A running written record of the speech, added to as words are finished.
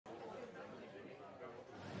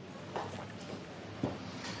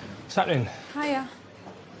What's happening? Hiya.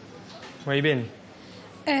 Where you been?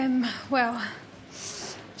 Well,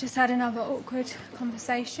 just had another awkward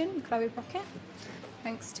conversation with Chloe Brockett,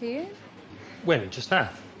 thanks to you. When? Just now?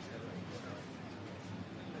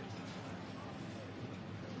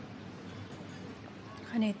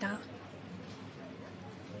 I need that.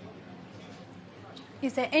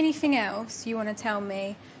 Is there anything else you want to tell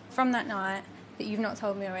me from that night that you've not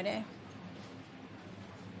told me already?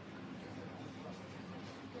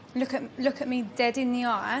 Look at me dead in the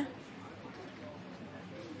eye.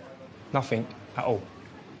 Nothing at all.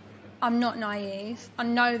 I'm not naive. I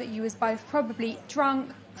know that you was both probably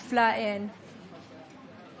drunk, flirting.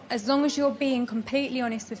 As long as you're being completely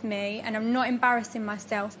honest with me and I'm not embarrassing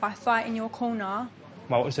myself by fighting your corner.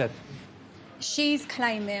 Well, what was said? She's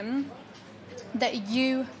claiming that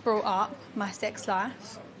you brought up my sex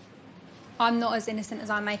life. I'm not as innocent as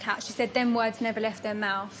I make out. She said them words never left their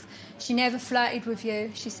mouth. She never flirted with you,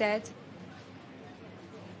 she said.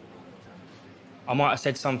 I might have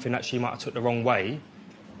said something that she might have took the wrong way,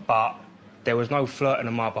 but there was no flirting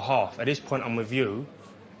on my behalf. At this point, I'm with you,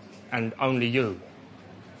 and only you.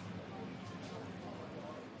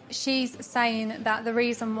 She's saying that the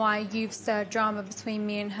reason why you've stirred drama between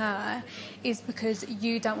me and her is because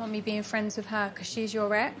you don't want me being friends with her because she's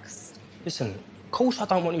your ex. Listen, of course I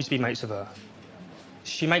don't want you to be mates with her.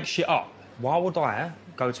 She makes shit up. Why would I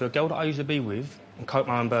go to a girl that I used to be with and coat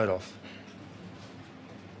my own bird off?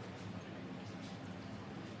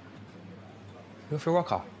 You're a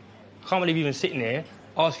rocker. I can't believe you've been sitting here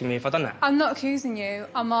asking me if I've done that. I'm not accusing you,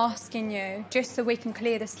 I'm asking you, just so we can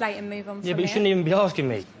clear the slate and move on from it. Yeah, but you shouldn't even be asking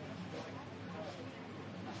me.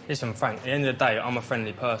 Listen, Frank, at the end of the day, I'm a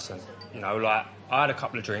friendly person. You know, like, I had a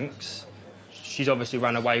couple of drinks. She's obviously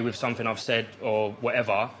run away with something I've said or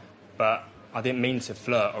whatever, but I didn't mean to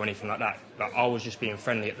flirt or anything like that. Like, I was just being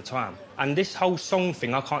friendly at the time. And this whole song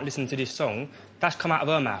thing, I can't listen to this song, that's come out of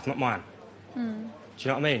her mouth, not mine. Do you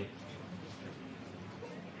know what I mean?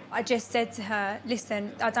 I just said to her,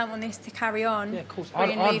 listen, I don't want this to carry on. Yeah, of course. I'd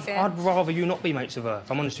I'd rather you not be mates with her,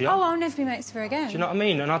 if I'm honest with you. Oh, I'll never be mates with her again. Do you know what I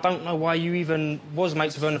mean? And I don't know why you even was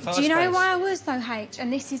mates with her in the first place. Do you know why I was, though, H?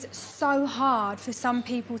 And this is so hard for some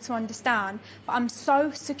people to understand, but I'm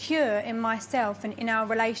so secure in myself and in our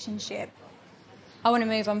relationship. I want to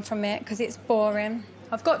move on from it because it's boring.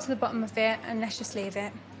 I've got to the bottom of it and let's just leave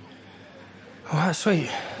it. All right,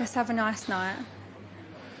 sweet. Let's have a nice night.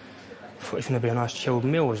 I thought it was going to be a nice chilled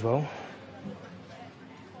meal as well.